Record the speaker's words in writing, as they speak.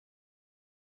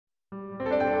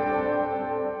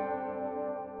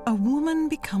A woman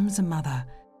becomes a mother.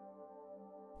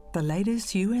 The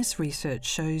latest US research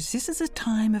shows this is a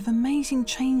time of amazing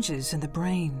changes in the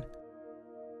brain.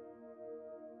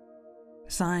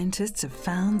 Scientists have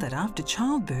found that after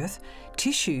childbirth,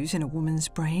 tissues in a woman's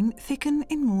brain thicken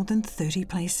in more than 30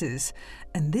 places,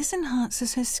 and this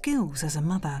enhances her skills as a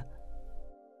mother.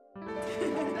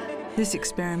 This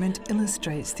experiment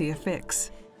illustrates the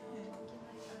effects.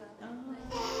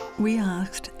 We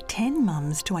asked 10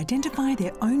 mums to identify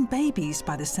their own babies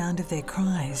by the sound of their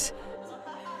cries.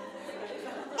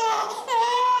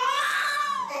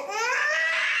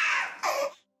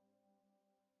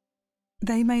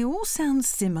 They may all sound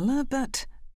similar, but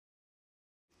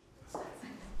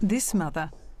this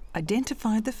mother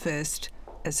identified the first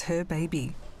as her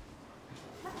baby.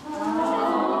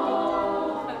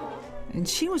 And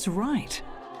she was right.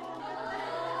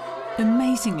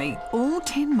 Amazingly, all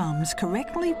 10 mums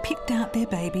correctly picked out their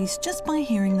babies just by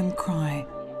hearing them cry.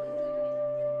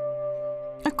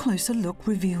 A closer look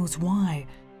reveals why.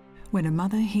 When a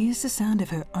mother hears the sound of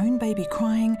her own baby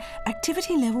crying,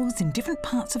 activity levels in different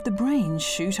parts of the brain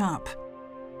shoot up.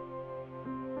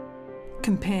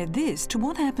 Compare this to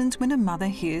what happens when a mother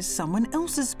hears someone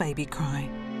else's baby cry.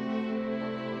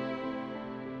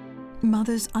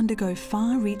 Mothers undergo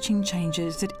far-reaching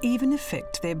changes that even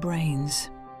affect their brains.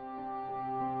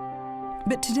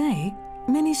 But today,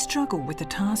 many struggle with the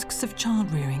tasks of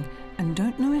child-rearing and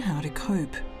don't know how to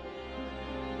cope.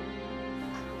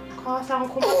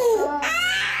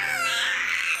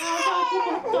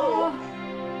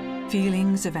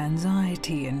 Feelings of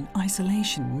anxiety and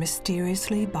isolation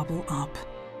mysteriously bubble up.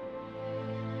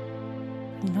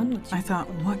 I thought,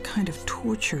 what kind of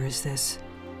torture is this?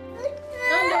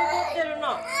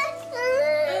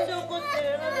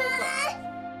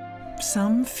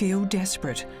 Some feel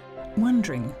desperate,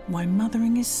 wondering why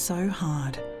mothering is so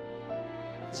hard.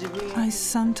 I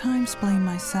sometimes blame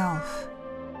myself.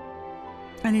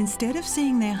 And instead of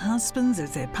seeing their husbands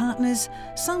as their partners,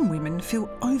 some women feel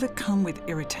overcome with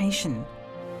irritation.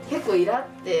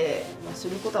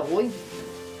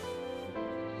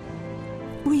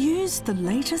 We used the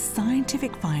latest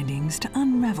scientific findings to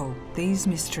unravel these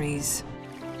mysteries.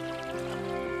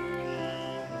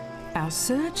 Our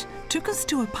search took us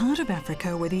to a part of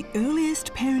Africa where the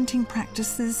earliest parenting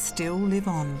practices still live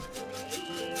on.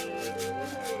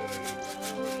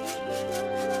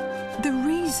 The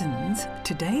reasons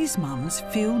today's mums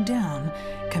feel down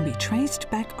can be traced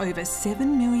back over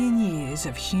 7 million years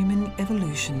of human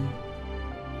evolution.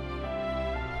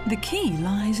 The key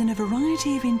lies in a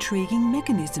variety of intriguing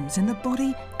mechanisms in the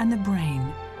body and the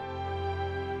brain.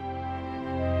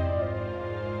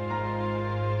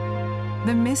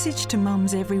 The message to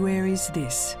mums everywhere is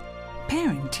this: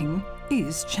 parenting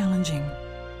is challenging.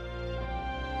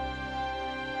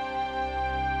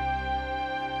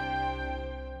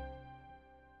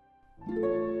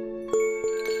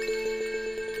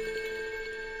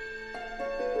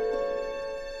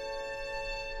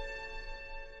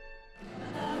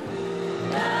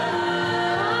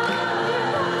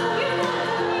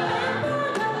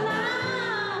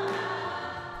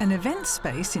 An event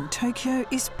space in Tokyo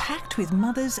is packed with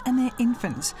mothers and their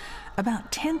infants,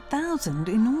 about 10,000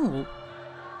 in all.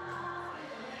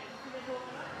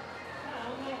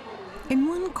 In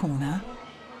one corner,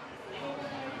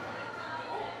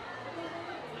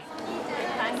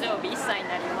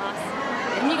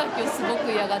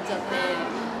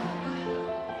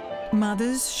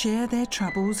 mothers share their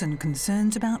troubles and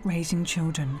concerns about raising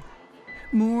children.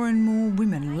 More and more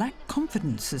women lack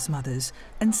confidence as mothers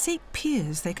and seek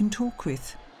peers they can talk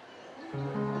with.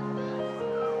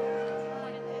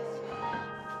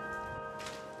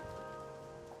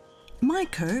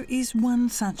 Maiko is one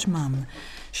such mum.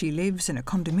 She lives in a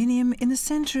condominium in the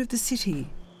centre of the city.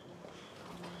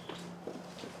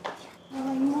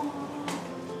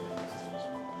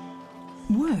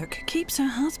 Work keeps her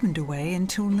husband away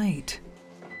until late.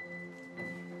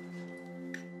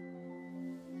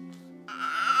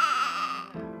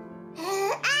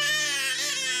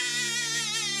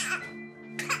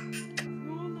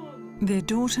 Their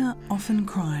daughter often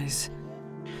cries,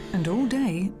 and all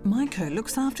day Maiko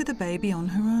looks after the baby on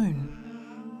her own.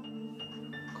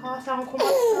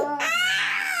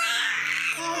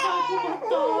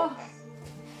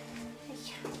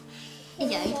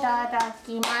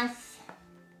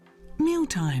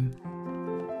 Mealtime.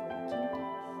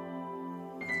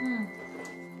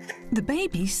 The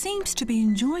baby seems to be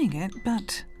enjoying it,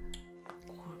 but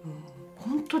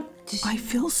I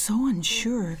feel so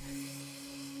unsure.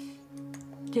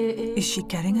 Is she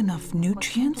getting enough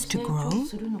nutrients to grow?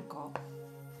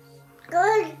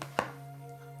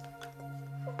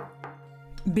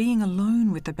 Being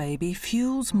alone with the baby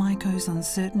fuels Maiko's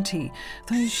uncertainty,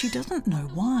 though she doesn't know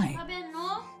why.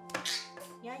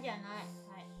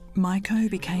 Maiko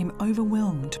became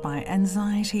overwhelmed by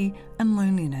anxiety and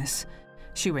loneliness.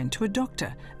 She went to a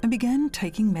doctor and began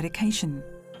taking medication.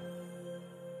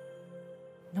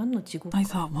 I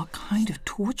thought, what kind of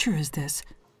torture is this?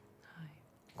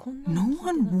 No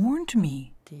one warned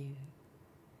me.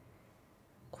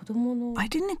 I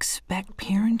didn't expect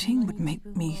parenting would make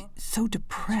me so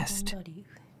depressed,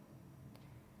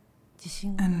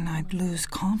 and I'd lose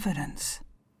confidence.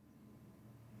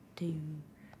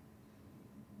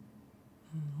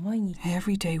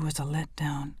 Every day was a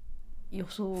letdown,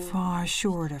 far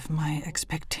short of my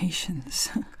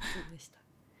expectations.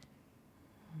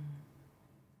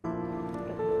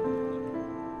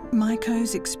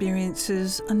 Maiko's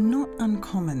experiences are not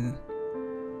uncommon.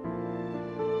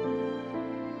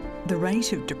 The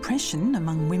rate of depression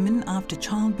among women after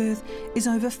childbirth is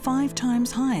over 5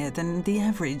 times higher than the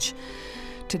average.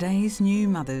 Today's new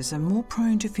mothers are more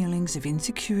prone to feelings of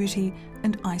insecurity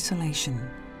and isolation.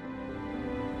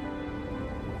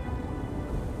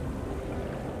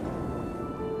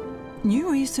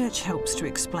 New research helps to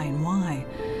explain why.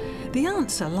 The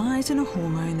answer lies in a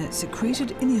hormone that's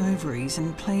secreted in the ovaries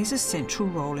and plays a central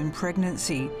role in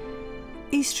pregnancy: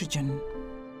 estrogen.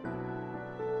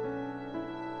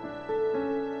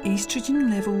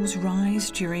 Estrogen levels rise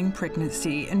during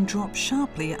pregnancy and drop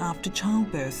sharply after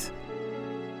childbirth.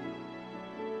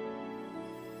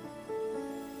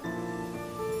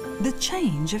 The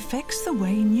change affects the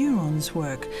way neurons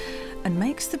work and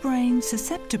makes the brain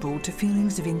susceptible to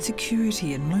feelings of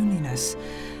insecurity and loneliness.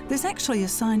 There's actually a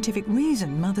scientific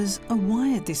reason mothers are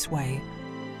wired this way.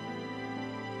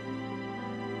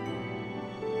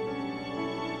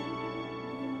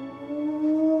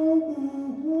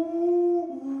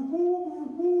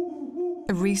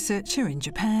 A researcher in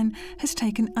Japan has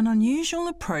taken an unusual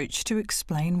approach to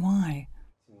explain why.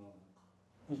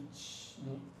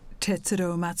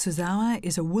 Tetsuro Matsuzawa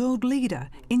is a world leader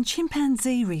in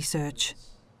chimpanzee research.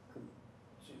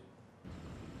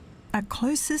 Our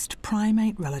closest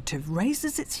primate relative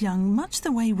raises its young much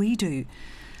the way we do.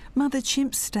 Mother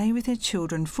chimps stay with their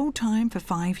children full-time for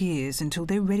 5 years until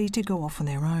they're ready to go off on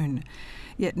their own.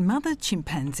 Yet mother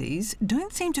chimpanzees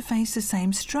don't seem to face the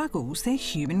same struggles their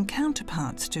human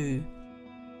counterparts do.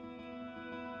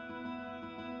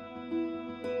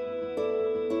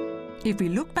 If we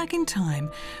look back in time,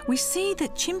 we see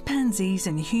that chimpanzees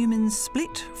and humans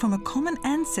split from a common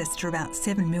ancestor about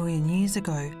 7 million years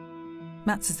ago.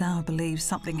 Matsuzawa believes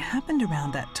something happened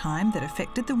around that time that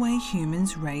affected the way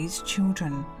humans raise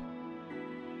children.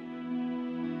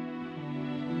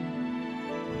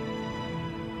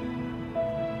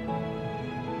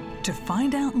 To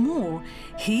find out more,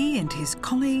 he and his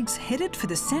colleagues headed for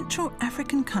the Central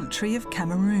African country of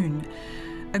Cameroon.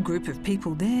 A group of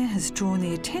people there has drawn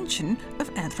the attention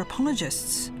of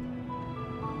anthropologists.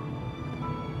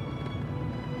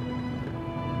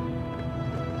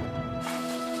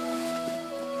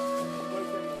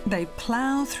 They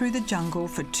plough through the jungle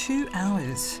for 2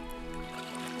 hours.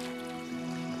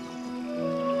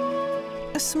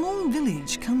 A small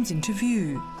village comes into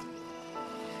view.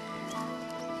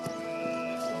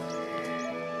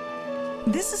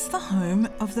 This is the home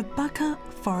of the Baka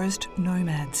forest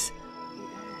nomads.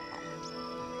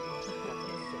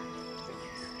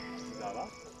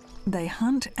 They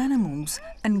hunt animals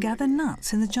and gather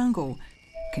nuts in the jungle,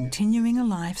 continuing a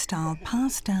lifestyle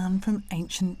passed down from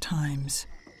ancient times.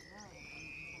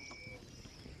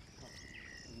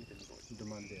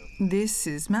 This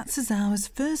is Matsuzawa's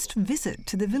first visit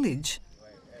to the village.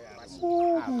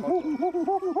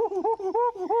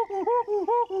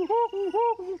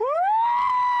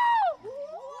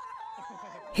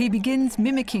 He begins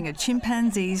mimicking a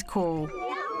chimpanzee's call.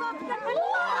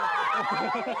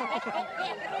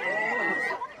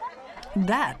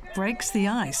 That breaks the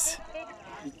ice.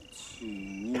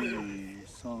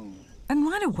 And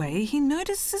right away he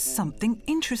notices something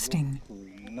interesting.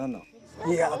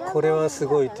 いや、これはす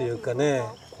ごいというかね、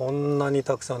こんなに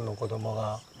たくさんの子供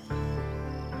が。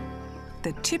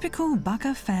The typical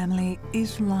Baka family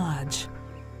is large.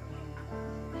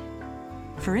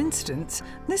 For instance,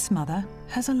 this mother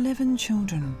has 11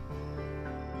 children.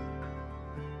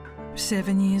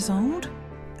 7 years old,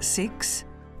 6,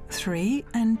 3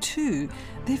 and 2.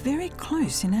 They're very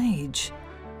close in age.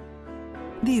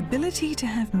 The ability to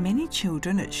have many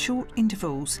children at short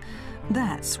intervals,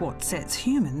 that's what sets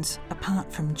humans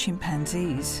apart from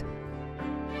chimpanzees.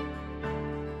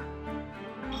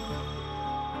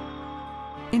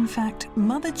 In fact,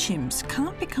 mother chimps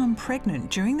can't become pregnant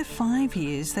during the 5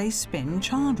 years they spend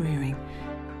child rearing.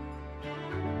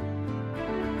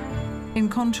 In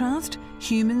contrast,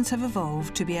 humans have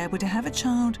evolved to be able to have a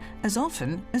child as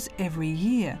often as every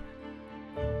year.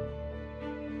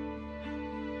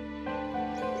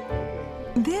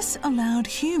 This allowed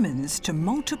humans to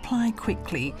multiply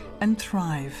quickly and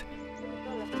thrive.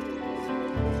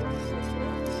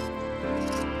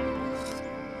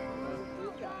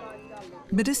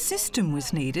 But a system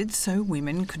was needed so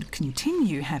women could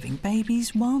continue having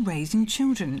babies while raising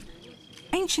children.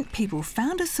 Ancient people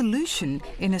found a solution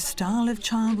in a style of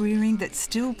child-rearing that's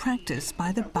still practiced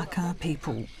by the Baka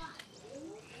people.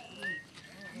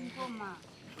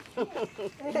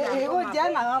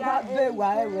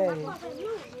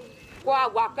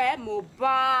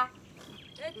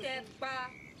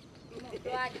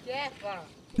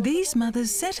 These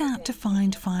mothers set out to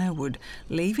find firewood,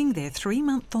 leaving their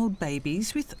 3-month-old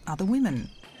babies with other women.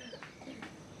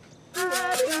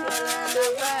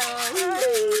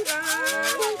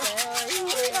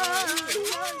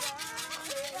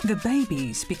 The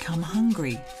babies become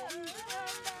hungry.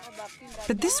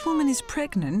 But this woman is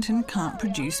pregnant and can't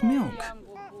produce milk.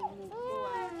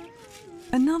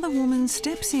 Another woman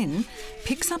steps in,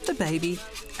 picks up the baby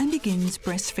and begins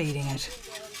breastfeeding it.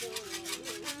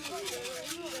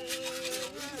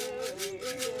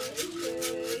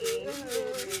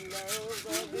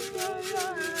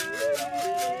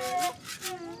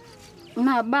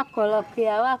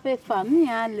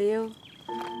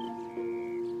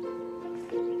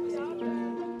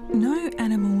 No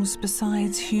animals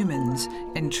besides humans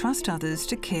entrust others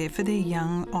to care for their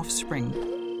young offspring.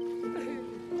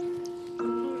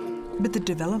 But the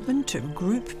development of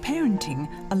group parenting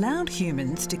allowed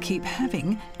humans to keep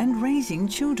having and raising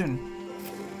children.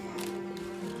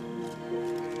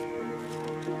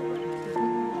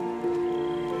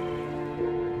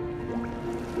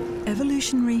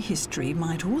 Evolutionary history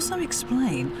might also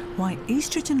explain why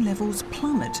estrogen levels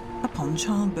plummet upon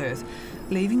childbirth,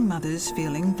 leaving mothers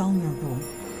feeling vulnerable.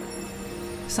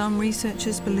 Some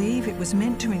researchers believe it was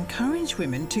meant to encourage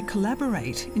women to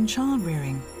collaborate in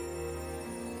childrearing.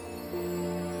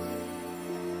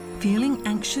 Feeling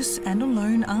anxious and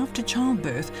alone after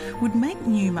childbirth would make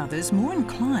new mothers more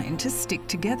inclined to stick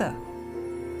together.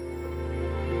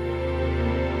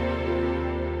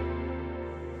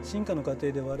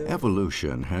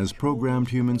 Evolution has programmed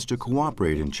humans to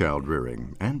cooperate in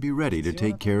child-rearing and be ready to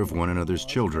take care of one another's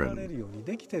children.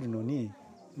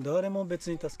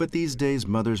 But these days,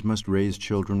 mothers must raise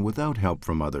children without help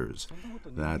from others.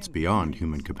 That's beyond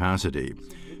human capacity.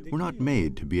 We're not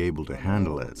made to be able to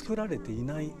handle it.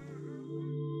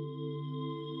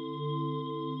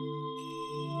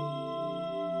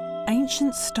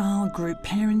 Ancient-style group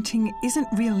parenting isn't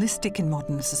realistic in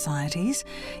modern societies,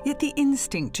 yet the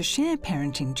instinct to share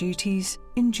parenting duties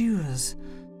endures.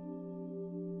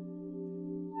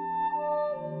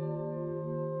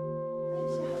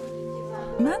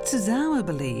 Matsuzawa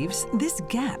believes this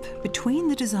gap between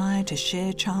the desire to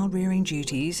share child-rearing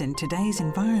duties and today's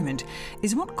environment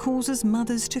is what causes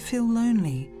mothers to feel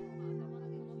lonely.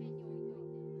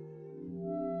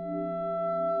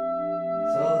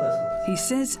 He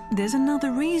says there's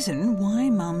another reason why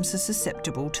mums are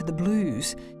susceptible to the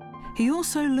blues. He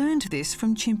also learned this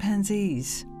from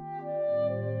chimpanzees.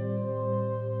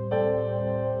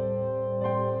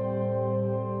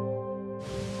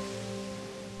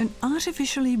 An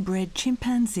artificially bred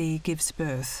chimpanzee gives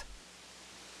birth.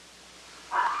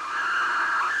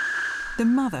 The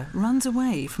mother runs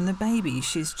away from the baby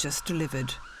she's just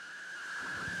delivered.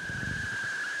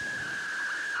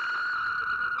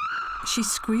 She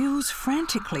squeals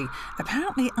frantically,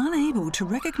 apparently unable to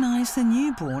recognise the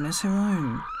newborn as her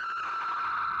own.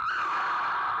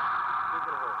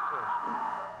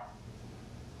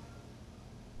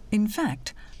 In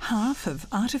fact, half of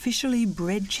artificially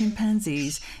bred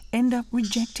chimpanzees end up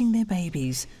rejecting their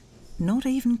babies, not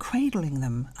even cradling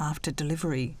them after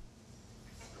delivery.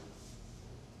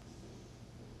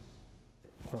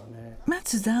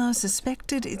 Matsuzawa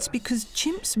suspected it's because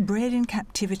chimps bred in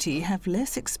captivity have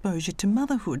less exposure to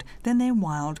motherhood than their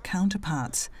wild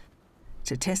counterparts.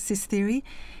 To test this theory,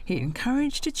 he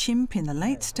encouraged a chimp in the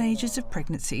late stages of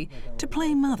pregnancy to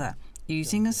play mother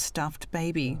using a stuffed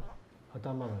baby.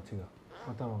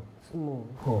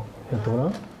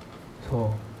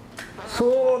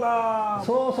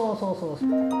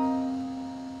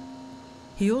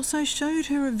 He also showed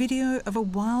her a video of a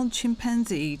wild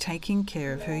chimpanzee taking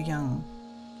care of her young.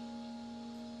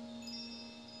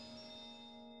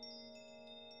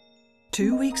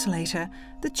 Two weeks later,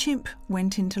 the chimp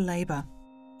went into labour.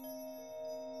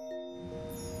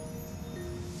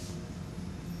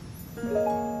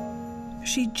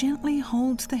 She gently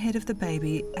holds the head of the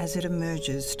baby as it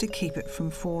emerges to keep it from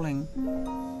falling.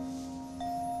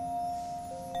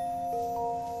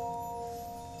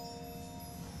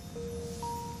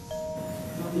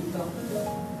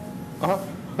 あ、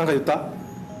なんか言った？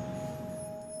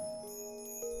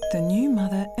 The new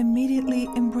mother immediately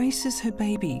embraces her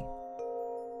baby.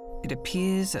 It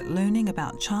appears that learning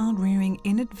about child rearing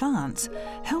in advance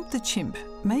helped the chimp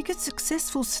make a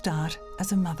successful start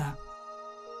as a mother.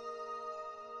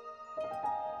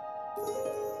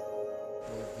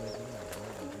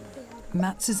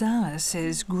 Matsuzawa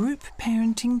says group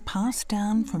parenting passed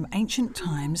down from ancient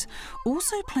times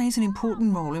also plays an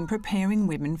important role in preparing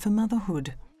women for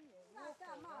motherhood.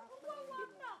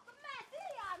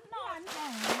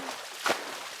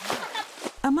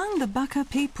 Among the Baka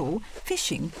people,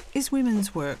 fishing is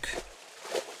women's work.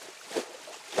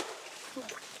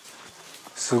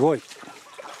 すごい。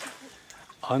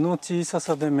あの小さ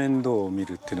さで面倒を見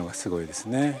るっていうのがすごいです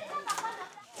ね。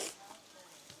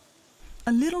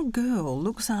A little girl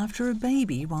looks after a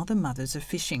baby while the mothers are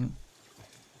fishing.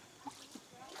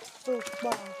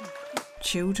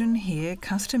 Children here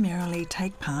customarily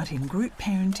take part in group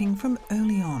parenting from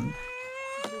early on.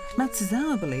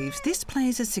 Matsuzawa believes this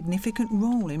plays a significant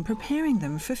role in preparing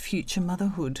them for future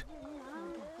motherhood.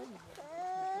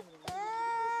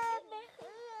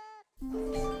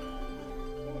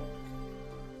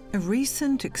 A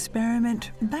recent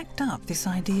experiment backed up this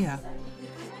idea.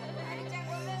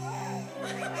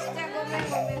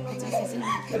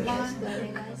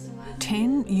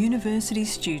 10 university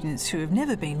students who have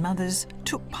never been mothers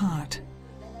took part.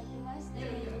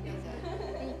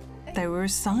 They were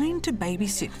assigned to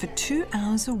babysit for 2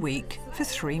 hours a week for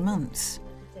 3 months.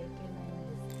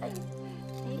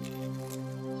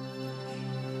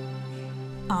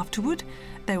 Afterward,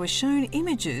 they were shown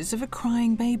images of a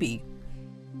crying baby.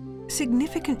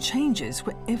 Significant changes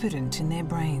were evident in their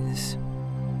brains.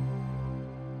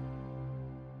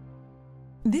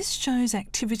 This shows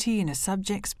activity in a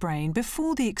subject's brain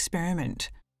before the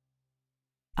experiment.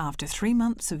 After 3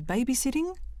 months of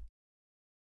babysitting,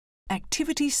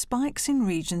 activity spikes in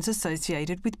regions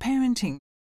associated with parenting.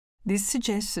 This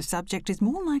suggests the subject is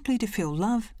more likely to feel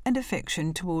love and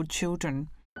affection toward children.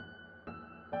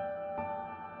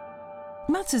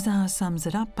 Matsuzawa sums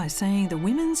it up by saying the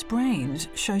women's brains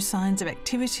show signs of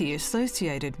activity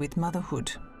associated with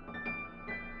motherhood.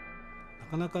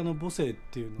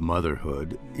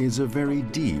 Motherhood is a very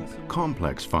deep,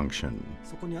 complex function.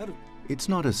 It's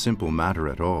not a simple matter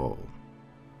at all.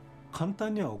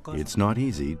 It's not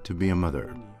easy to be a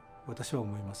mother.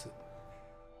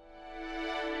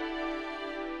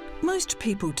 Most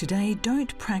people today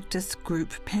don't practice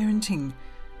group parenting.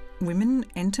 Women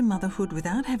enter motherhood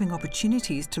without having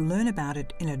opportunities to learn about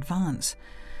it in advance.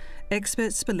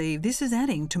 Experts believe this is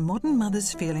adding to modern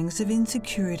mothers' feelings of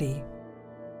insecurity.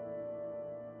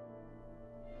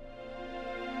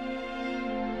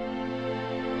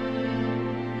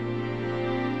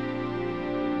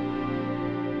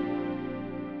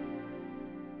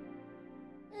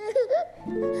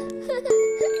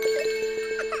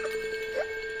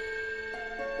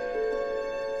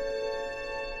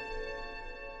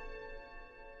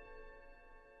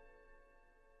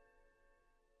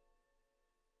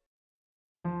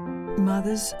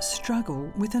 Mothers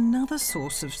struggle with another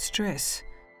source of stress.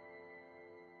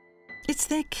 It's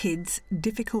their kids'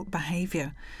 difficult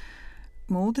behaviour.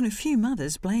 More than a few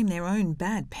mothers blame their own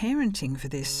bad parenting for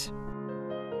this.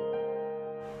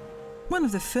 One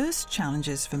of the first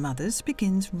challenges for mothers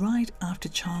begins right after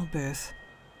childbirth.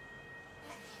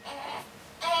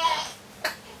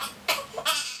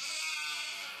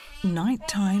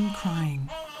 Nighttime crying.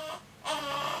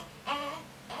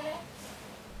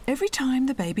 Every time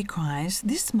the baby cries,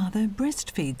 this mother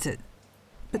breastfeeds it,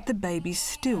 but the baby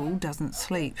still doesn't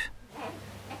sleep.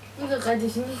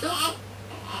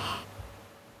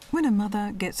 When a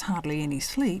mother gets hardly any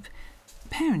sleep,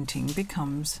 parenting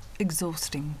becomes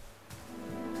exhausting.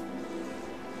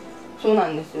 そうな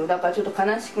んですよ。だからちょっと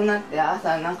悲しくなって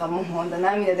朝なんかもうほんと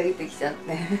涙出てきちゃっ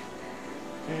て。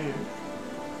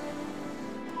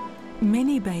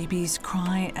Many babies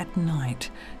cry at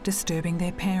night, disturbing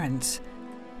their parents.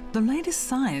 The latest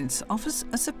science offers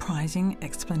a surprising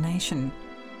explanation.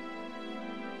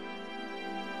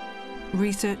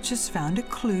 Researchers found a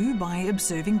clue by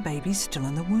observing babies still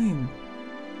in the womb.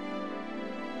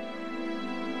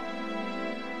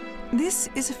 This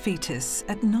is a fetus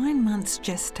at 9 months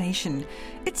gestation.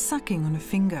 It's sucking on a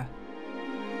finger.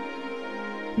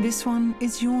 This one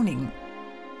is yawning.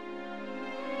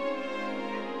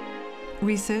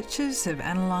 Researchers have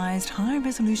analysed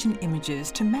high-resolution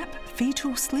images to map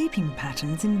fetal sleeping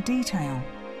patterns in detail.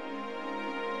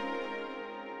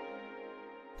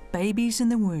 Babies in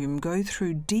the womb go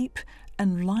through deep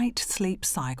and light sleep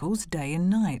cycles day and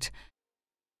night.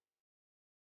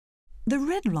 The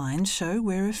red lines show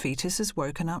where a fetus is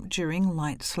woken up during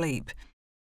light sleep.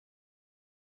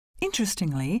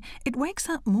 Interestingly, it wakes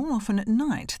up more often at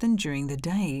night than during the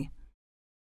day.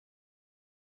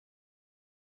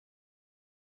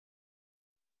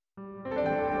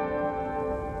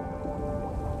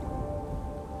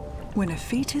 When a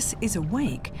fetus is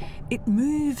awake, it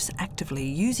moves actively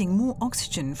using more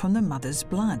oxygen from the mother's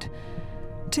blood.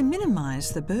 To minimise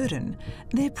the burden,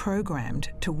 they're programmed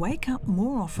to wake up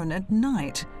more often at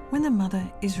night when the mother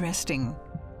is resting.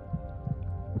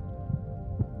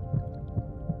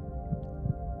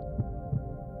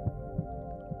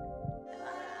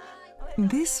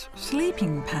 This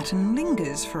sleeping pattern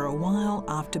lingers for a while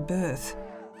after birth.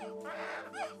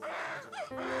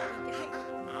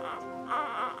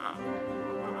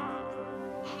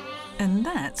 And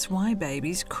that's why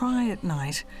babies cry at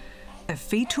night. A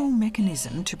fetal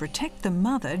mechanism to protect the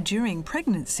mother during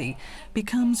pregnancy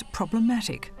becomes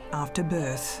problematic after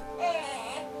birth.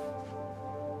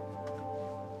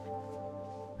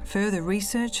 Further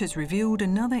research has revealed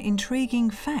another intriguing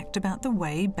fact about the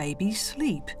way babies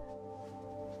sleep.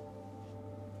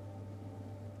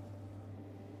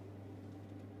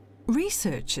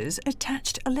 Researchers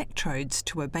attached electrodes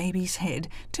to a baby's head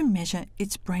to measure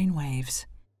its brainwaves.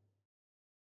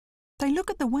 They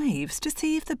look at the waves to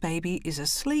see if the baby is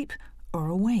asleep or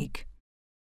awake.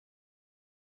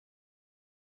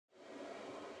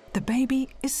 The baby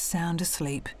is sound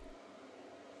asleep.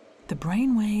 The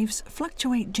brain waves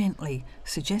fluctuate gently,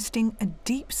 suggesting a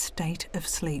deep state of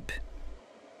sleep.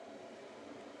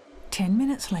 10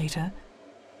 minutes later,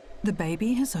 the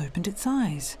baby has opened its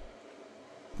eyes.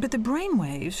 But the brain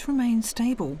waves remain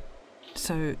stable,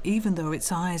 so even though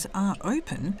its eyes are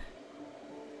open,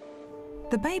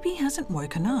 the baby hasn't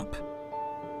woken up.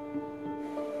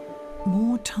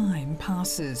 More time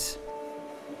passes.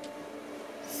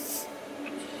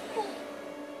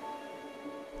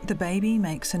 The baby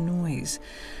makes a noise,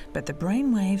 but the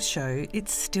brain waves show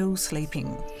it's still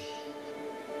sleeping.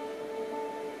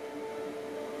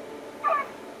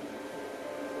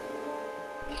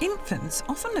 Infants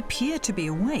often appear to be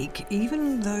awake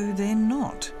even though they're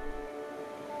not.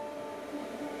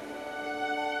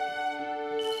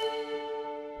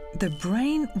 The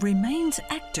brain remains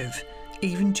active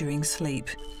even during sleep.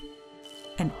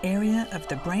 An area of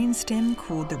the brainstem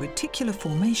called the reticular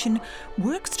formation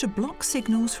works to block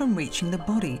signals from reaching the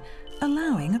body,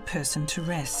 allowing a person to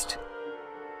rest.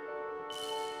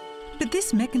 But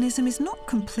this mechanism is not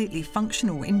completely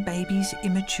functional in babies'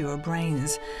 immature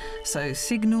brains, so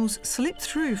signals slip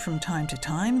through from time to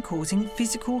time, causing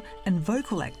physical and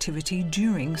vocal activity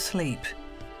during sleep.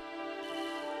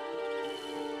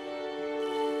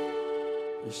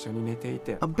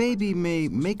 A baby may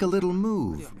make a little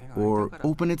move or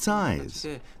open its eyes.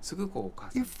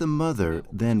 If the mother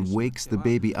then wakes the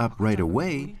baby up right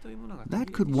away,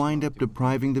 that could wind up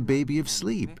depriving the baby of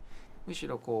sleep.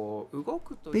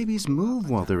 Babies move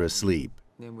while they're asleep.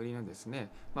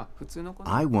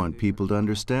 I want people to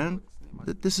understand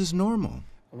that this is normal.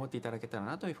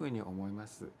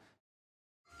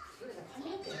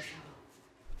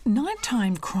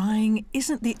 Nighttime crying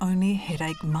isn't the only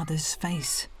headache mothers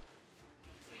face.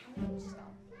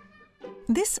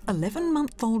 This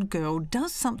 11-month-old girl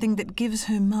does something that gives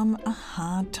her mum a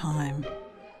hard time.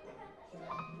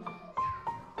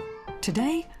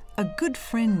 Today, a good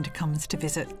friend comes to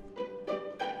visit.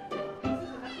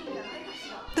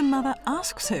 The mother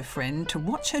asks her friend to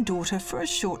watch her daughter for a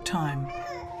short time.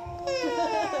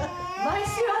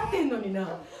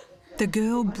 The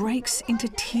girl breaks into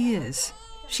tears.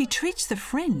 She treats the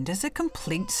friend as a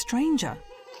complete stranger.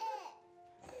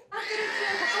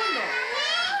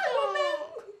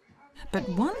 But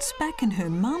once back in her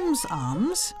mum's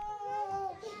arms,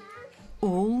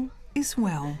 all is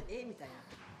well.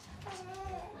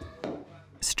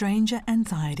 Stranger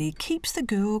anxiety keeps the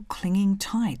girl clinging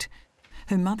tight.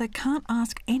 Her mother can't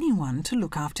ask anyone to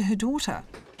look after her daughter.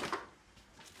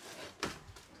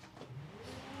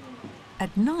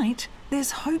 At night,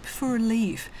 there's hope for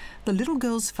relief. The little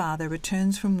girl's father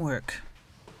returns from work.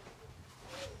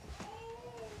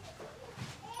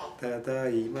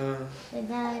 Tadaima.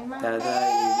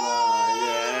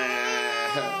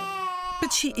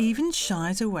 But she even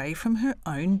shies away from her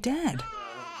own dad.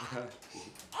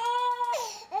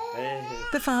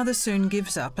 The father soon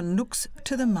gives up and looks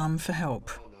to the mum for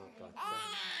help.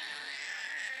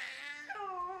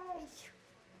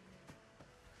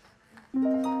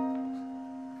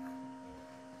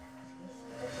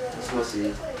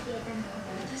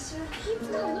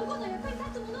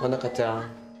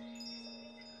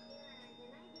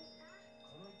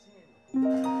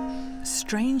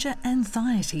 stranger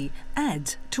anxiety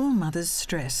adds to a mother's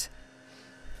stress.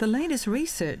 The latest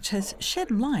research has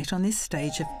shed light on this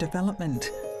stage of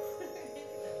development.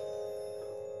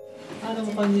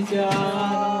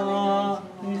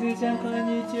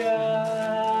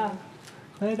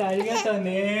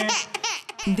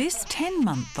 This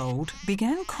 10-month-old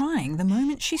began crying the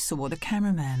moment she saw the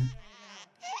cameraman.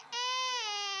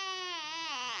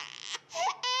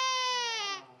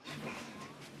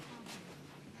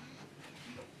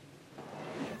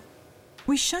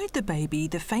 We showed the baby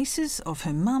the faces of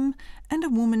her mum and a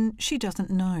woman she doesn't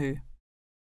know.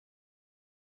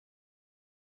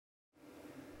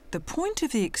 The point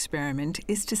of the experiment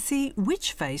is to see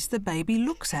which face the baby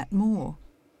looks at more.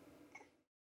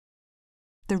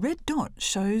 The red dot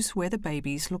shows where the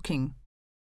baby's looking.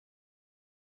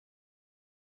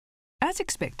 As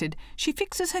expected, she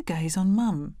fixes her gaze on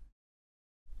mum,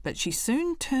 but she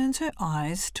soon turns her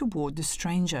eyes toward the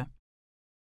stranger.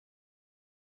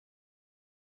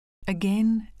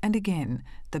 Again and again,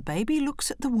 the baby looks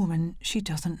at the woman she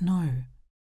doesn't know.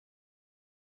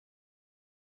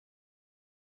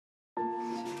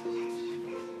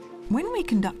 When we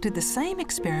conducted the same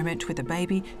experiment with a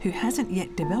baby who hasn't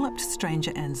yet developed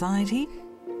stranger anxiety,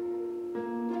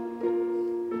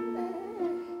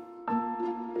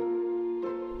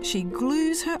 she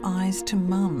glues her eyes to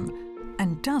mum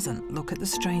and doesn't look at the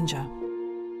stranger.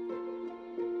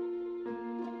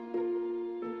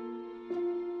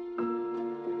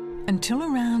 Until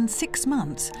around 6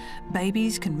 months,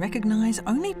 babies can recognise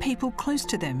only people close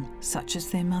to them, such as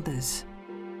their mothers.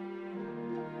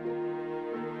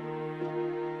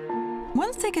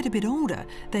 Once they get a bit older,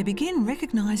 they begin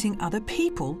recognising other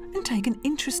people and take an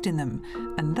interest in them,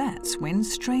 and that's when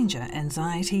stranger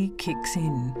anxiety kicks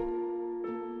in.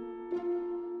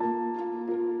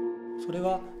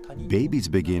 Babies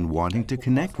begin wanting to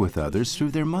connect with others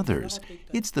through their mothers.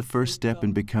 It's the first step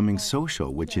in becoming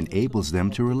social, which enables them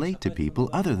to relate to people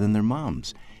other than their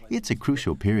moms. It's a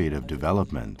crucial period of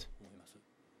development.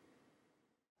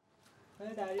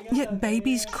 Yet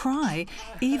babies cry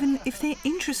even if they're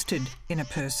interested in a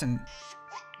person.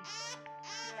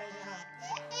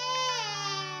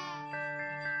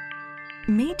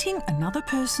 Meeting another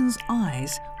person's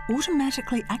eyes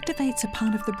automatically activates a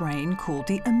part of the brain called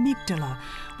the amygdala,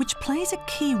 which plays a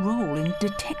key role in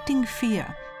detecting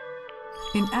fear.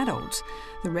 In adults,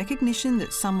 the recognition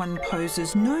that someone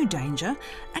poses no danger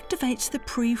activates the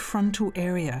prefrontal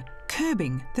area,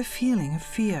 curbing the feeling of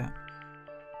fear.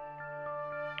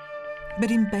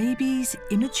 But in babies'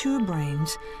 immature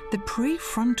brains, the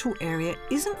prefrontal area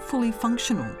isn't fully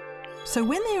functional. So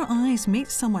when their eyes meet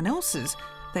someone else's,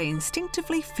 they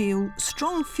instinctively feel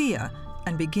strong fear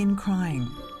and begin crying.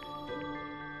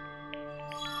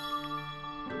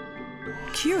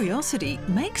 Curiosity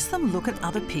makes them look at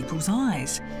other people's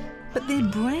eyes, but their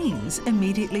brains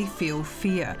immediately feel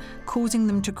fear, causing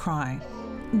them to cry.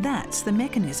 That's the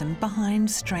mechanism behind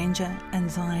stranger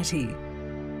anxiety.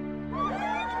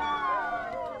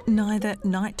 Neither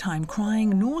nighttime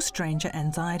crying nor stranger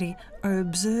anxiety are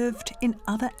observed in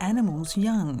other animals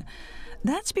young.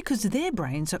 That's because their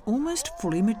brains are almost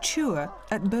fully mature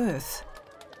at birth.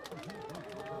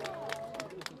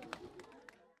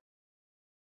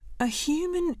 A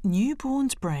human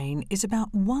newborn's brain is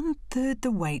about 1/3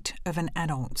 the weight of an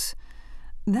adult's.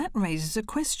 That raises a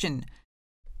question.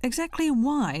 Exactly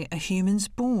why are humans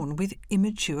born with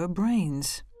immature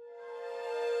brains?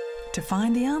 To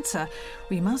find the answer,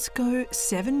 we must go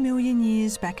 7 million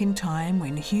years back in time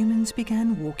when humans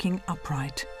began walking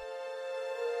upright.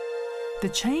 The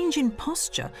change in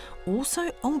posture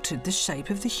also altered the shape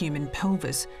of the human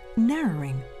pelvis,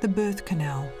 narrowing the birth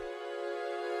canal.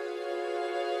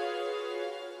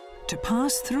 To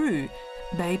pass through,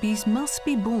 babies must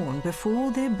be born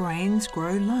before their brains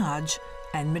grow large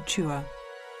and mature.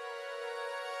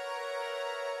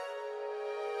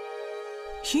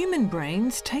 Human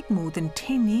brains take more than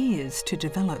 10 years to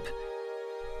develop.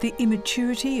 The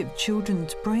immaturity of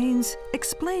children's brains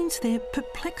explains their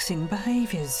perplexing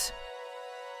behaviours.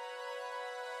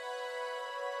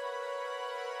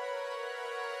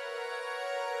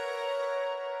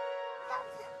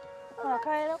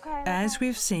 As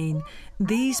we've seen,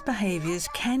 these behaviours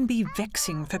can be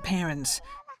vexing for parents,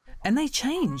 and they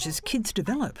change as kids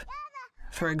develop.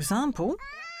 For example,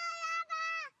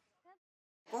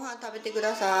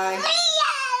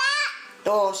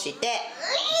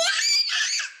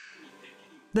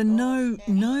 the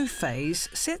no phase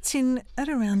sets in at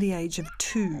around the age of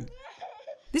 2.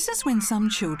 This is when some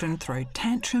children throw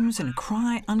tantrums and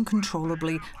cry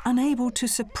uncontrollably, unable to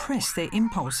suppress their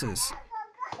impulses.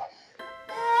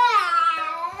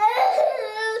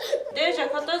 ゃ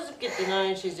片付けてな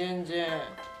いし全然。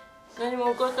何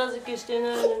もお片付けして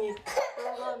ないのに動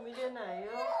画見れない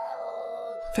よ。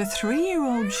For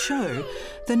 3-year-old Sho,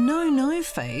 the no-no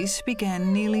phase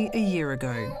began nearly a year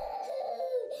ago.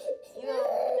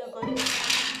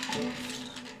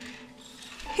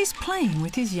 He's playing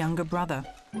with his younger brother.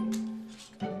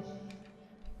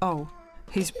 Oh,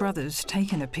 his brother's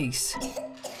taken a piece.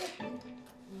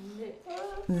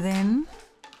 Then...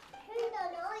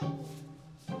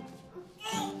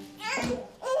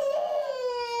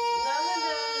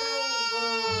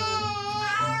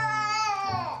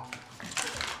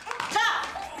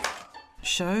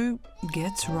 Sho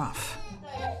gets rough.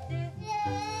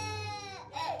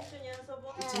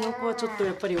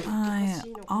 I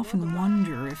often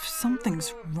wonder if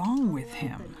something's wrong with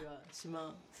him.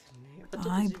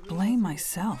 I blame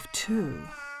myself too.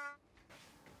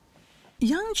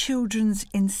 Young children's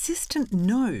insistent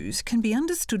no's can be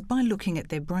understood by looking at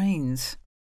their brains.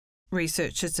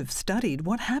 Researchers have studied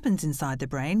what happens inside the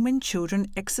brain when children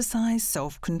exercise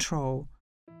self-control.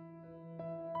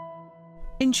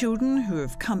 In children who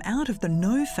have come out of the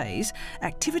no phase,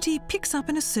 activity picks up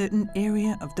in a certain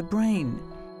area of the brain.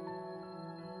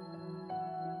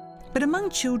 But among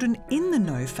children in the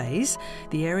no phase,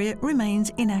 the area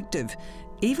remains inactive,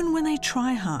 even when they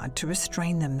try hard to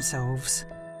restrain themselves.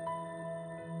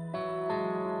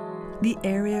 The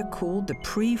area called the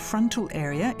prefrontal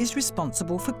area is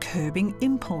responsible for curbing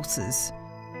impulses.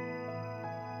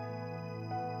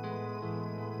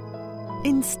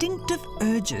 Instinctive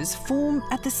urges form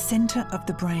at the centre of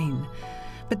the brain,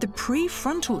 but the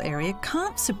prefrontal area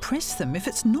can't suppress them if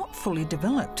it's not fully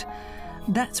developed.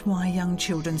 That's why young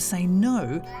children say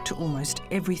no to almost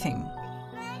everything.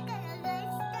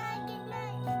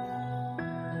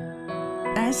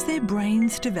 As their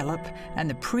brains develop and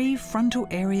the prefrontal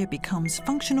area becomes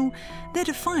functional, their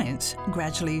defiance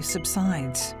gradually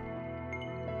subsides.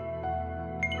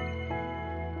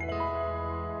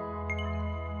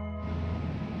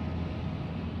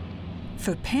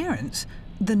 For parents,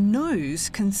 the no's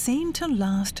can seem to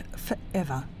last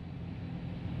forever.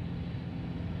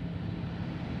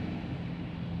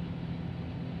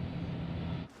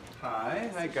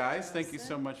 Hi guys. Thank you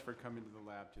so much for coming to the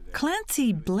lab today.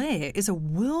 Clancy Blair is a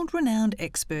world-renowned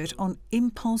expert on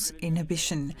impulse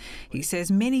inhibition. He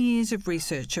says many years of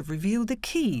research have revealed the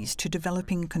keys to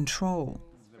developing control.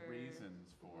 The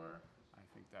reasons for, I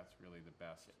think that's really the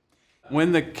best.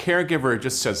 When the caregiver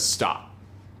just says stop,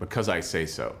 because I say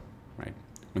so, right?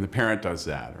 When the parent does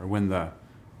that, or when the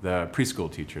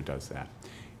preschool teacher does that,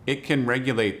 it can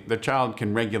regulate, the child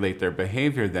can regulate their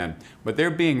behavior then, but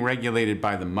they're being regulated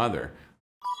by the mother.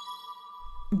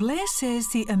 Blair says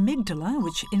the amygdala,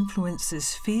 which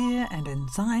influences fear and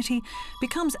anxiety,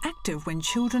 becomes active when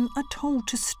children are told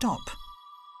to stop.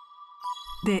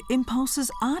 Their impulses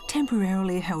are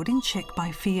temporarily held in check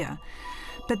by fear,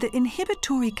 but the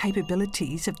inhibitory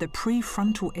capabilities of the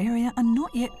prefrontal area are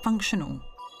not yet functional.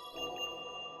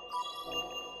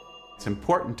 It's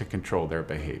important to control their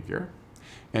behavior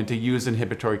and to use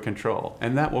inhibitory control,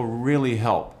 and that will really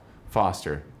help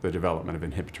foster the development of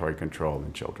inhibitory control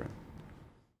in children.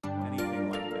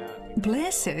 Anything like that.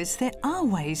 Blair says there are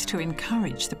ways to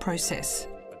encourage the process.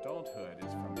 Adulthood is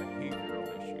from behavioral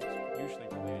issues, usually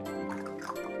related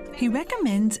to... He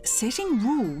recommends setting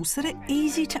rules that are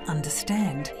easy to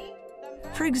understand.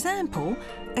 For example,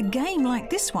 a game like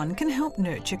this one can help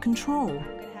nurture control. We're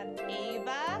going to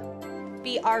have Ava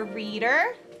be our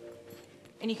reader.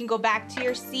 And you can go back to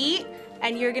your seat,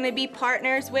 and you're gonna be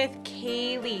partners with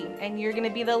Kaylee, and you're gonna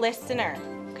be the listener,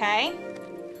 okay?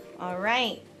 All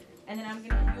right. And then I'm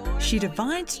gonna... She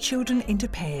divides children into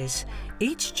pairs.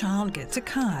 Each child gets a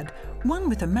card, one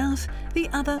with a mouth, the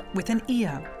other with an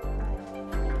ear.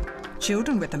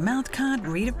 Children with a mouth card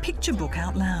read a picture book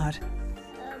out loud.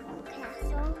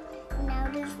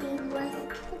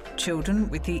 Children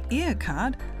with the ear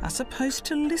card are supposed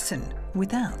to listen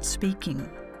without speaking.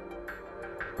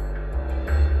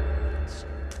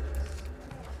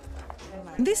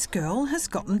 This girl has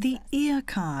gotten the ear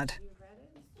card.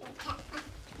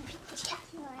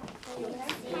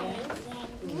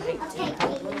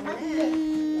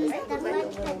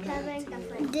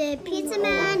 The pizza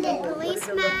man, the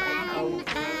policeman,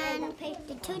 and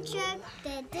the tow truck,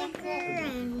 the digger,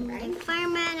 and the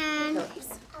fireman, and...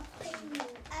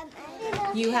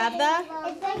 You have the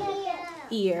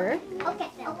ear.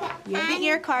 You have the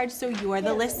ear card, so you're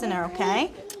the listener,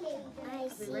 okay? I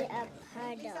see a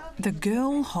puddle. The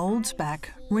girl holds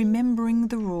back, remembering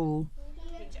the rule.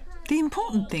 The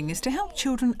important thing is to help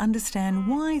children understand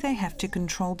why they have to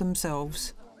control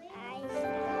themselves.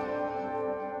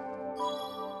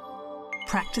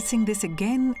 Practicing this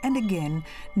again and again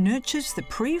nurtures the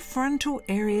prefrontal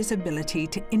area's ability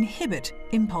to inhibit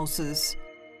impulses.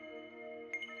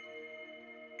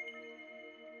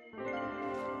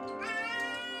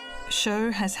 Sho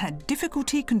has had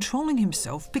difficulty controlling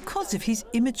himself because of his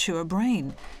immature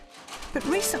brain, but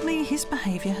recently his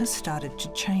behaviour has started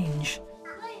to change.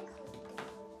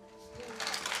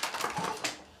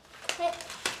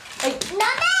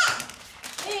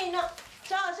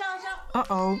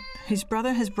 Uh-oh, his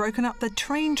brother has broken up the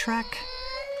train track.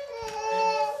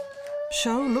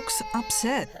 Sho looks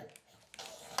upset.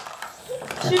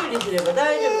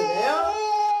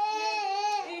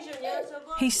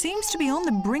 He seems to be on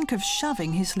the brink of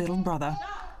shoving his little brother.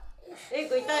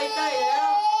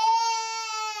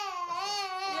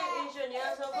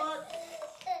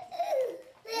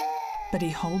 But he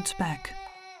holds back.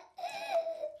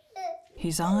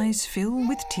 His eyes fill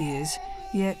with tears,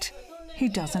 yet he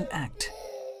doesn't act.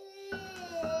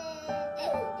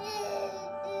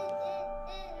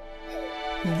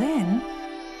 Then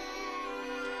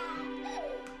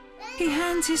he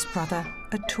hands his brother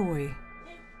a toy.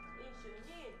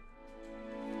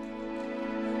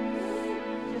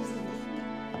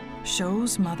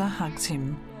 Sho's mother hugs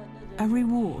him, a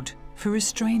reward for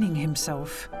restraining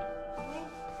himself.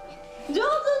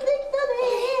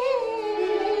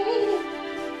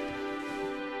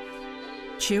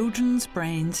 Children's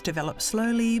brains develop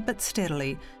slowly but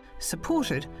steadily,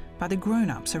 supported by the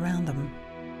grown-ups around them.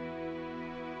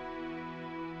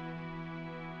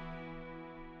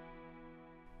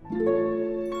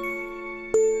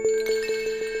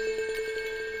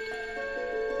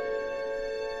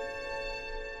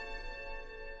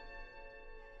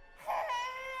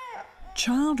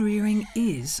 Child rearing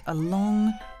is a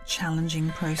long, challenging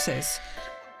process.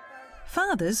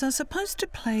 Fathers are supposed to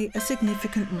play a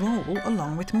significant role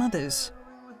along with mothers.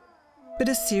 But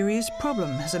a serious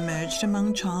problem has emerged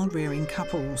among child-rearing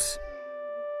couples.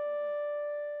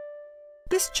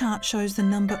 This chart shows the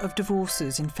number of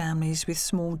divorces in families with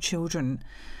small children.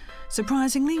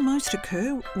 Surprisingly, most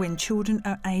occur when children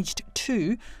are aged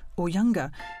 2 or younger.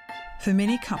 For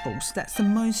many couples, that's the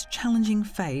most challenging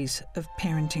phase of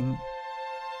parenting.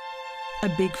 A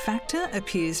big factor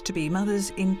appears to be mothers'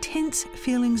 intense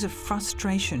feelings of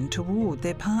frustration toward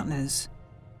their partners.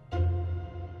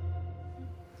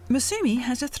 Masumi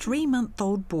has a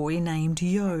 3-month-old boy named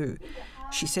Yo.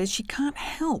 She says she can't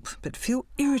help but feel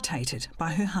irritated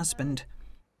by her husband.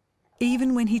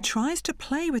 Even when he tries to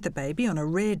play with the baby on a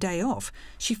rare day off,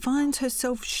 she finds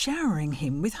herself showering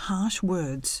him with harsh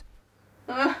words.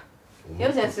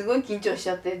 よちゃんすごい緊張しち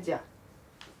ゃってんじゃん。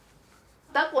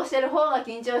抱っこしてる方が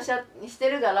緊張して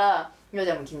るから、よち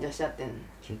ゃんも緊張しちゃってんの。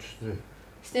緊張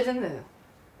してるんだよ。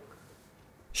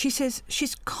She says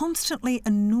she's constantly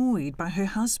annoyed by her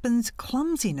husband's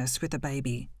clumsiness with the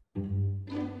baby.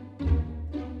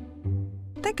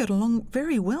 They got along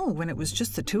very well when it was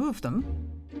just the two of them.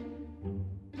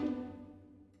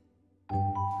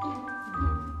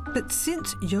 But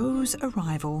since Yo's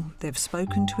arrival, they've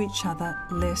spoken to each other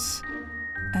less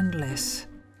and less.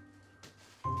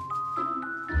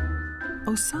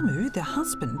 Osamu, the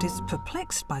husband, is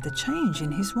perplexed by the change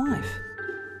in his wife.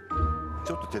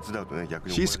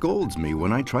 She scolds me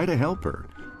when I try to help her.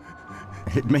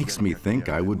 It makes me think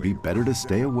I would be better to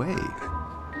stay away.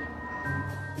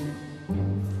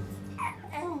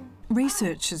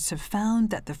 Researchers have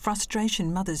found that the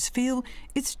frustration mothers feel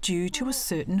is due to a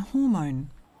certain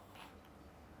hormone.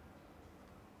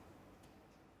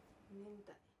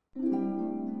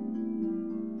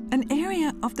 An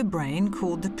area of the brain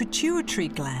called the pituitary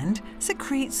gland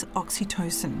secretes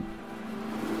oxytocin.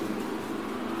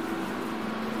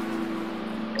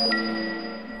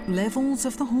 Levels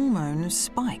of the hormone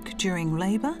spike during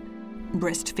labour,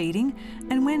 breastfeeding,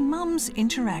 and when mums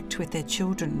interact with their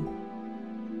children.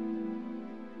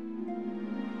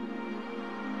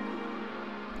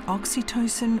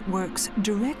 Oxytocin works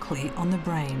directly on the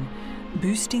brain,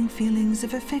 boosting feelings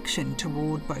of affection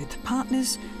toward both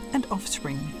partners and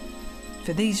offspring.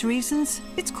 For these reasons,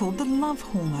 it's called the love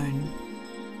hormone.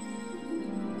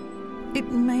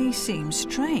 It may seem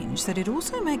strange that it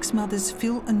also makes mothers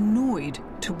feel annoyed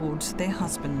towards their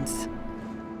husbands.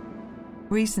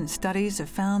 Recent studies have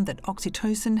found that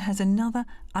oxytocin has another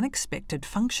unexpected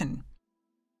function.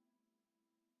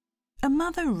 A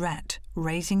mother rat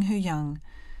raising her young.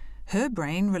 Her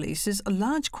brain releases a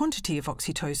large quantity of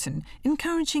oxytocin,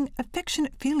 encouraging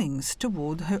affectionate feelings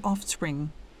toward her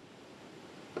offspring.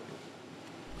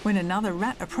 When another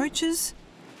rat approaches,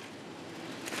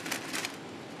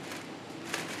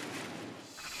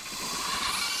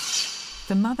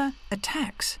 the mother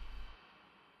attacks.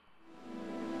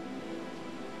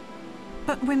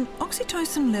 But when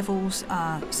oxytocin levels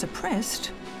are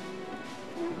suppressed,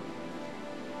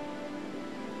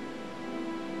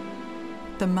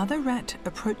 the mother rat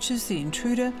approaches the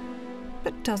intruder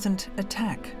but doesn't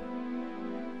attack.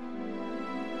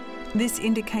 This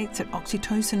indicates that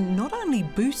oxytocin not only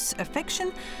boosts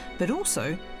affection, but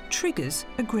also triggers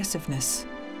aggressiveness.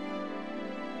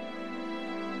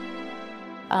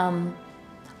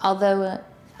 Although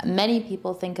many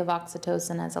people think of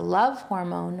oxytocin as a love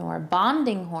hormone or a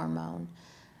bonding hormone,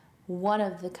 one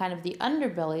of the the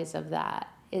underbellies of that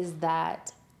is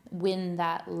that when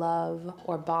that love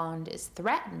or bond is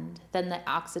threatened, then the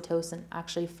oxytocin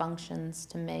actually functions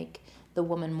to make the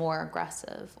woman more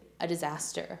aggressive. A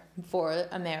disaster for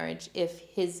a marriage if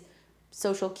his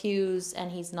social cues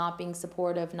and he's not being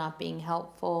supportive, not being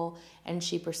helpful, and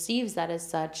she perceives that as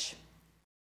such.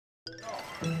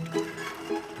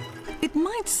 It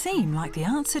might seem like the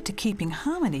answer to keeping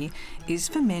harmony is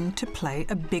for men to play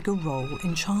a bigger role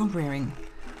in child-rearing.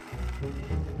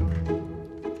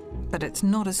 But it's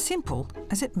not as simple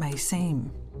as it may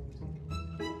seem.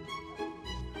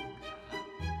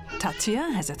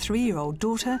 Tatsuya has a 3-year-old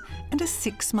daughter and a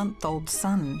 6-month-old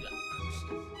son.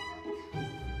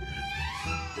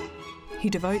 He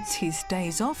devotes his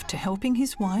days off to helping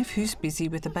his wife, who's busy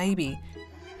with the baby.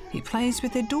 He plays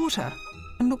with their daughter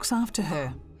and looks after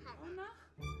her.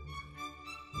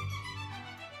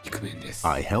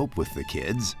 I help with the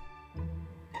kids.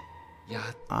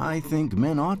 I think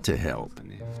men ought to help,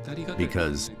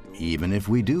 because even if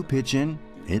we do pitch in,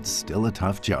 it's still a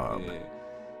tough job.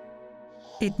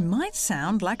 It might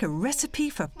sound like a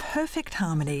recipe for perfect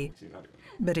harmony,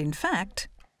 but in fact,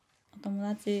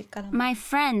 my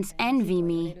friends envy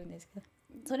me,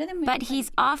 but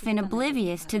he's often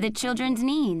oblivious to the children's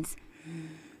needs.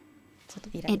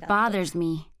 It bothers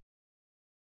me.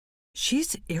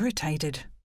 She's irritated.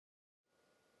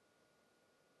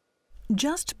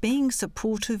 Just being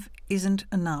supportive isn't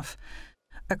enough.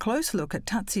 A close look at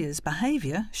Tatsuya's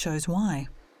behaviour shows why.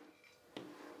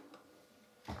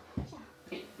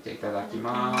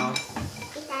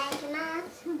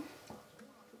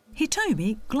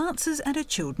 Hitomi glances at her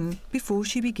children before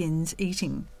she begins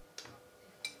eating.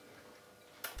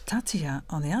 Tatsuya,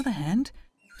 on the other hand,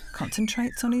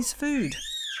 concentrates on his food.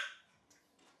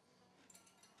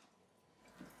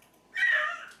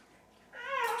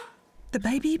 The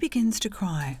baby begins to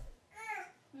cry.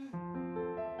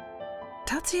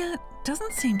 Tatsuya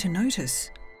doesn't seem to notice.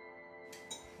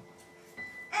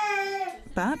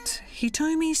 But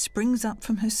Hitomi springs up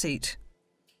from her seat.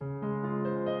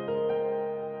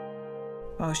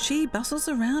 While she bustles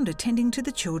around attending to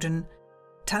the children,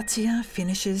 Tatsuya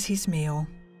finishes his meal.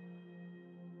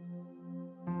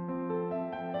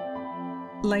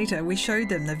 Later, we showed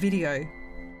them the video.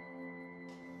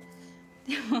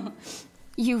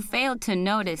 You failed to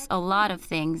notice a lot of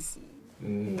things.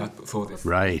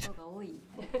 Right.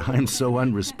 I'm so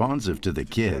unresponsive to the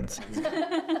kids.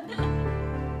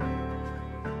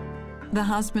 The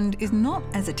husband is not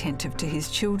as attentive to his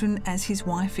children as his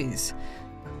wife is.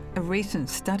 A recent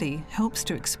study helps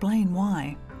to explain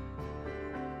why.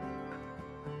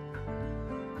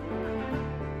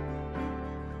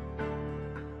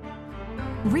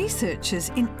 Researchers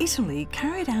in Italy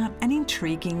carried out an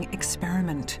intriguing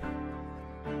experiment.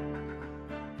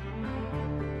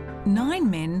 9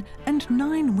 men and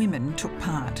 9 women took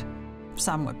part.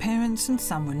 Some were parents and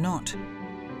some were not.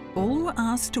 All were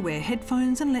asked to wear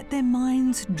headphones and let their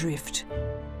minds drift.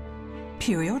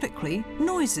 Periodically,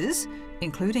 noises,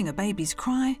 including a baby's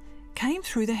cry, came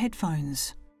through the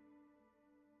headphones.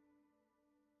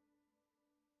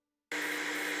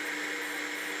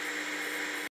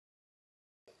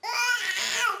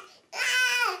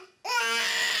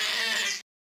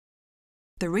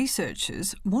 The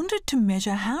researchers wanted to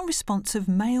measure how responsive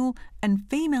male and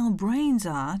female brains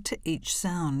are to each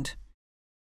sound.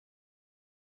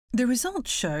 The results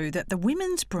show that the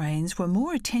women's brains were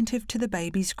more attentive to the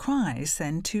baby's cries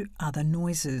than to other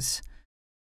noises.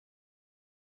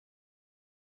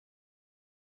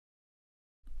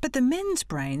 But the men's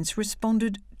brains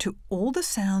responded to all the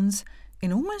sounds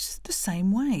in almost the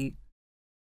same way.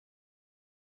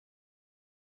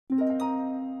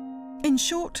 In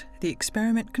short, the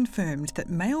experiment confirmed that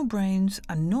male brains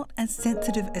are not as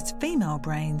sensitive as female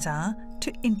brains are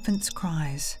to infants'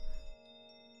 cries.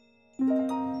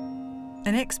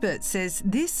 An expert says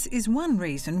this is one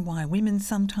reason why women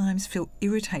sometimes feel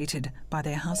irritated by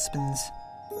their husbands.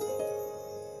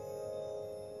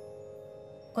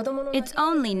 It's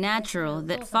only natural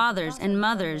that fathers and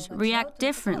mothers react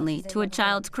differently to a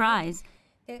child's cries.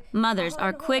 Mothers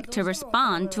are quick to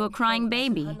respond to a crying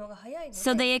baby,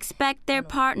 so they expect their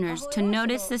partners to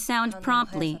notice the sound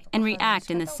promptly and react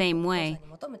in the same way.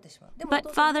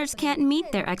 But fathers can't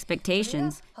meet their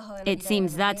expectations. It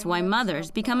seems that's why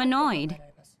mothers become annoyed.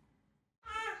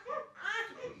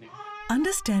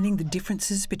 Understanding the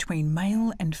differences between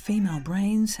male and female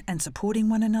brains and supporting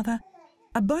one another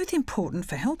are both important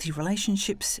for healthy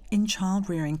relationships in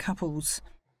child-rearing couples.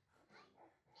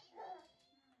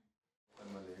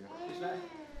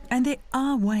 And there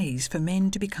are ways for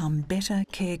men to become better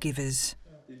caregivers.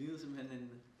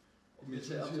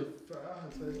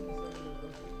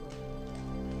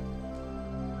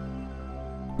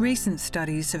 Recent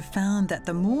studies have found that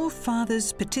the more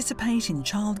fathers participate in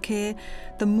childcare,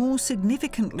 the more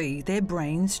significantly their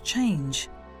brains change.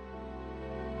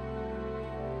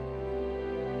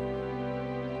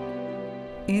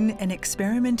 In an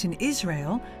experiment in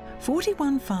Israel,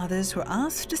 41 fathers were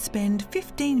asked to spend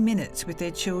 15 minutes with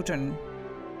their children.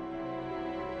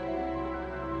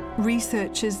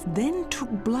 Researchers then took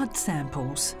blood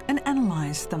samples and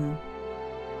analysed them.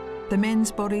 The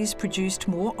men's bodies produced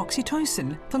more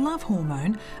oxytocin, the love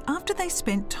hormone, after they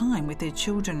spent time with their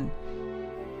children.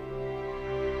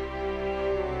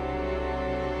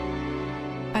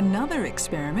 Another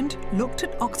experiment looked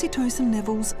at oxytocin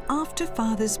levels after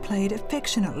fathers played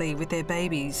affectionately with their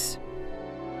babies.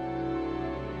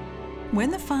 When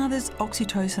the father's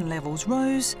oxytocin levels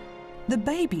rose, the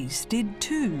babies did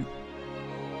too.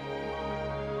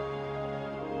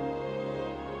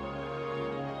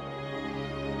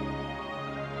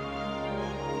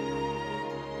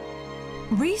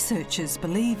 Researchers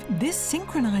believe this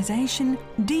synchronisation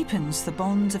deepens the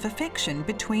bonds of affection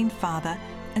between father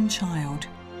and child.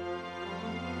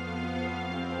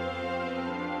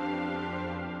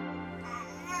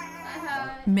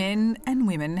 Men and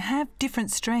women have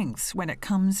different strengths when it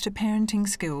comes to parenting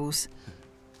skills.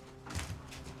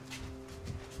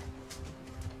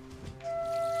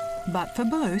 But for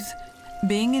both,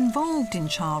 being involved in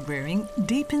child rearing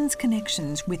deepens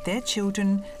connections with their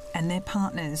children and their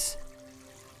partners.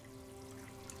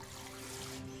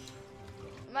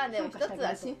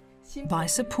 By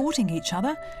supporting each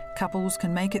other, couples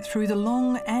can make it through the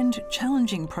long and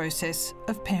challenging process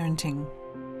of parenting.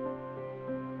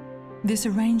 This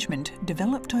arrangement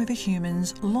developed over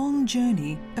humans' long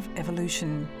journey of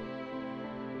evolution.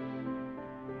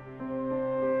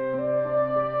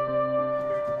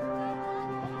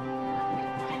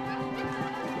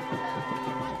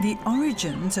 The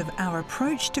origins of our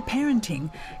approach to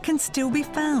parenting can still be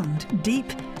found deep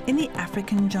in the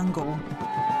African jungle.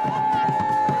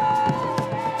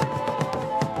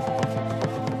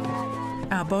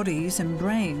 Our bodies and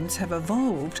brains have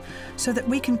evolved so that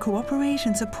we can cooperate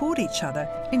and support each other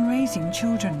in raising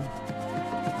children.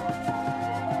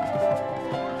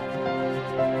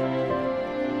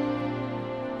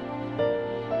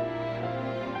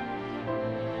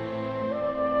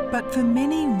 But for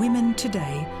many women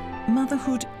today,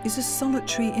 motherhood is a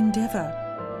solitary endeavour.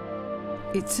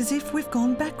 It's as if we've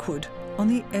gone backward on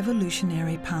the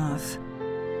evolutionary path.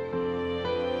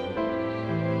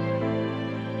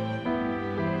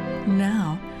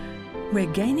 Now,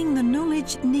 we're gaining the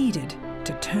knowledge needed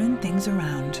to turn things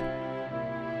around.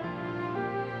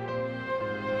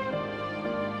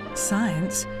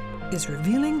 Science is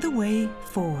revealing the way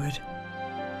forward.